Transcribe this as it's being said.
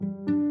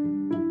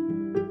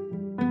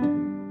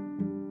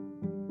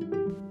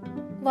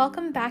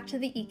welcome back to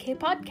the EK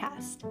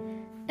Podcast.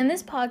 In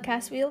this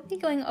podcast, we will be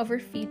going over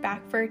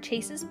feedback for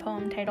Chase's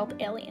poem titled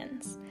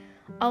Aliens.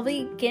 I'll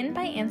begin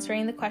by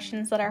answering the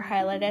questions that are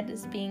highlighted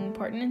as being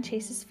important in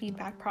Chase's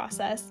feedback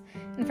process,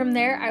 and from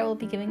there, I will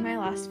be giving my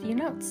last few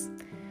notes.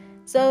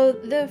 So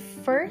the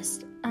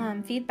first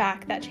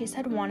feedback that Chase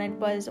had wanted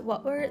was,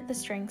 what were the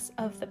strengths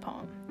of the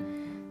poem?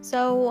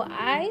 So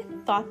I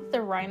thought that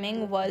the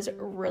rhyming was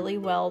really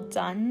well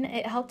done.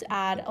 It helped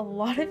add a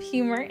lot of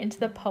humor into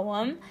the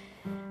poem.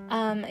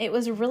 It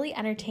was really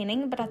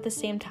entertaining, but at the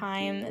same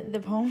time,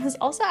 the poem was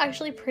also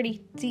actually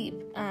pretty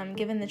deep,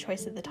 given the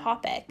choice of the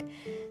topic.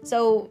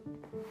 So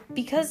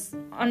because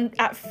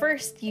at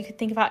first you could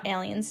think about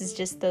aliens as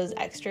just those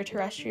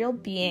extraterrestrial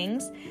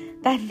beings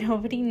that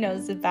nobody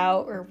knows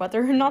about or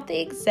whether or not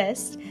they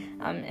exist.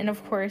 And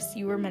of course,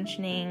 you were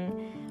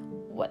mentioning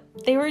what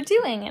they were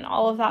doing and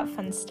all of that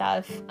fun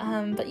stuff.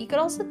 But you could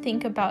also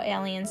think about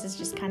aliens as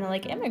just kind of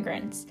like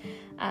immigrants,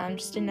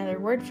 just another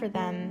word for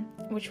them,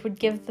 which would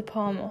give the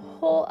poem a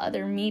whole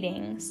other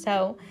meaning.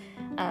 So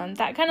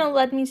that kind of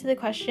led me to the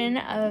question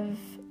of,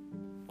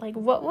 like,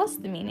 what was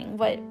the meaning?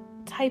 What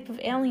type of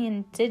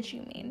alien did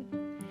you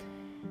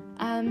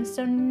mean?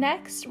 So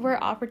next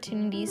were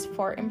opportunities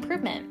for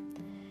improvement.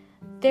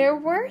 There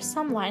were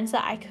some lines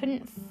that I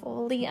couldn't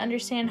fully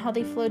understand how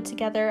they flowed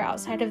together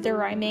outside of their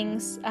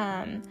rhymings.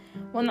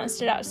 One that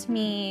stood out to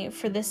me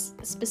for this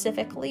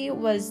specifically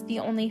was the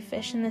only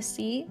fish in the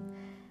sea.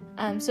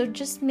 So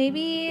just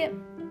maybe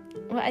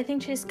what I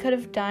think Chase could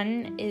have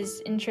done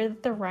is ensure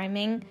that the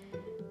rhyming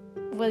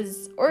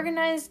was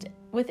organized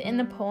within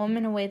the poem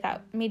in a way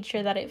that made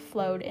sure that it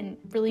flowed and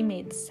really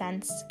made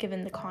sense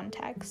given the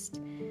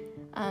context.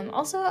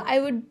 Also, I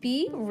would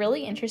be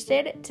really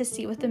interested to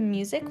see what the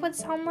music would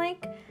sound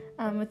like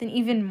with an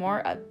even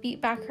more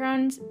upbeat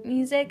background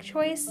music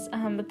choice,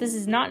 but this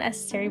is not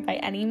necessary by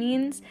any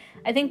means.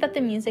 I think that the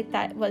music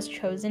that was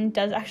chosen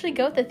does actually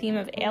go with the theme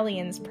of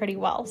aliens pretty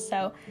well,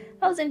 so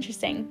that was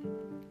interesting.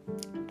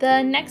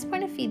 The next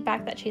point of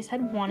feedback that Chase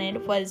had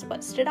wanted was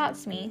what stood out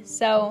to me.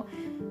 So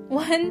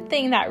one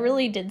thing that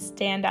really did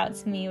stand out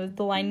to me was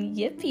the line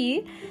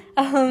 "yippee."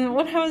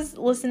 When I was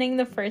listening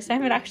the first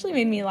time, it actually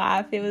made me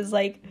laugh. It was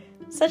like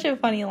such a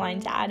funny line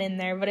to add in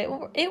there, but it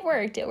worked.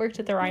 It worked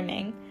with the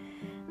rhyming.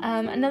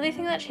 Another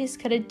thing that Chase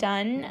could have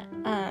done,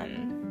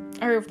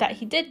 or that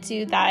he did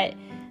do that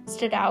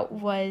stood out,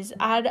 was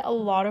add a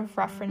lot of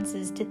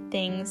references to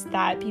things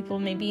that people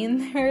maybe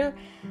in their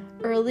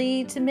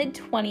early to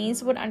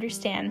mid-20s would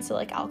understand, so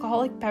like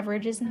alcoholic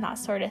beverages and that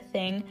sort of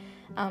thing,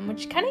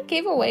 which kind of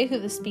gave away who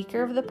the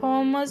speaker of the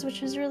poem was,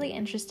 which was really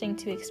interesting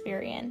to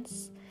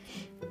experience.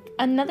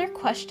 Another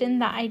question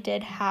that I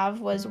did have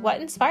was,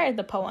 what inspired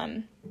the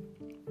poem?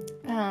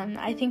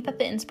 I think that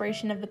the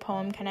inspiration of the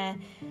poem kind of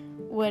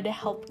would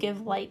help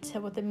give light to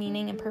what the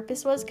meaning and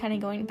purpose was, kind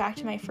of going back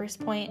to my first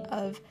point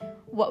of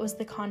what was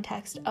the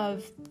context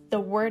of the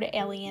word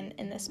alien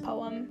in this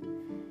poem.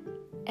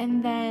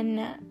 And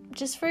then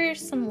just for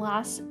some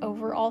last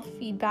overall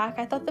feedback,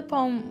 I thought the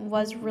poem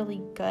was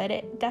really good.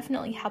 It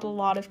definitely had a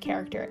lot of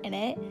character in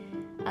it.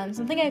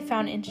 Something I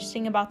found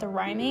interesting about the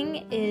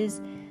rhyming is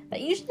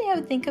that usually I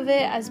would think of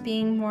it as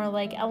being more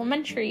like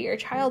elementary or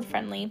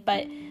child-friendly,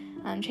 but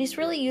Chase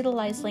really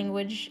utilized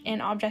language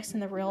and objects in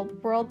the real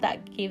world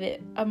that gave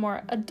it a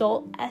more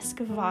adult-esque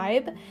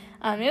vibe.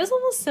 It was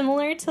almost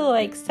similar to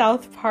like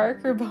South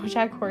Park or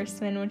BoJack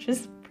Horseman, which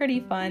was pretty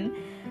fun.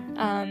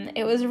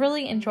 It was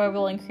really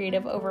enjoyable and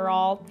creative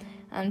overall.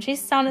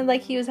 Chase sounded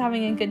like he was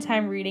having a good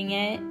time reading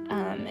it,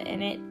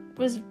 and it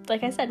was,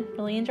 like I said,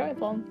 really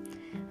enjoyable.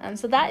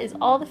 So that is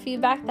all the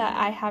feedback that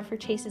I have for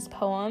Chase's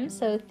poem.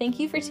 So thank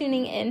you for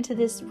tuning in to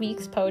this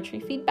week's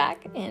poetry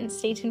feedback, and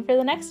stay tuned for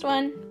the next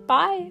one.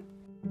 Bye!